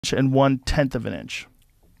and 1/10 of an inch.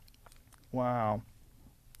 Wow.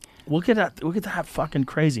 Look at that fucking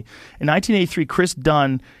crazy. In 1983, Chris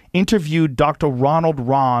Dunn interviewed Dr. Ronald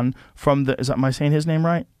Ron from the, am I saying his name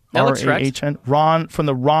right? That looks correct. Ron from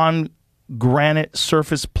the Ron Granite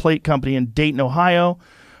Surface Plate Company in Dayton, Ohio.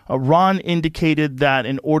 Ron indicated that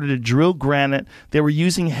in order to drill granite, they were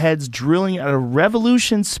using heads drilling at a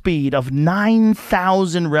revolution speed of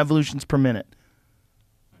 9,000 revolutions per minute.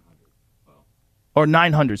 Or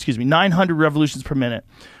 900, excuse me, 900 revolutions per minute,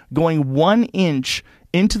 going 1 inch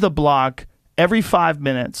into the block every 5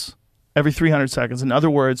 minutes, every 300 seconds. In other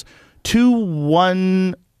words, two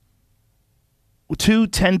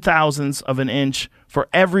 10,000ths of an inch for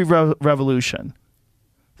every revolution.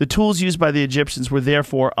 The tools used by the Egyptians were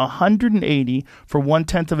therefore 180 for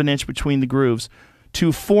 1/10 of an inch between the grooves,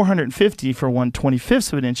 to 450 for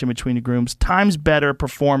 1/25 of an inch in between the grooves, times better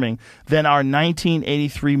performing than our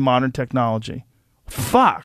 1983 modern technology. Fuck.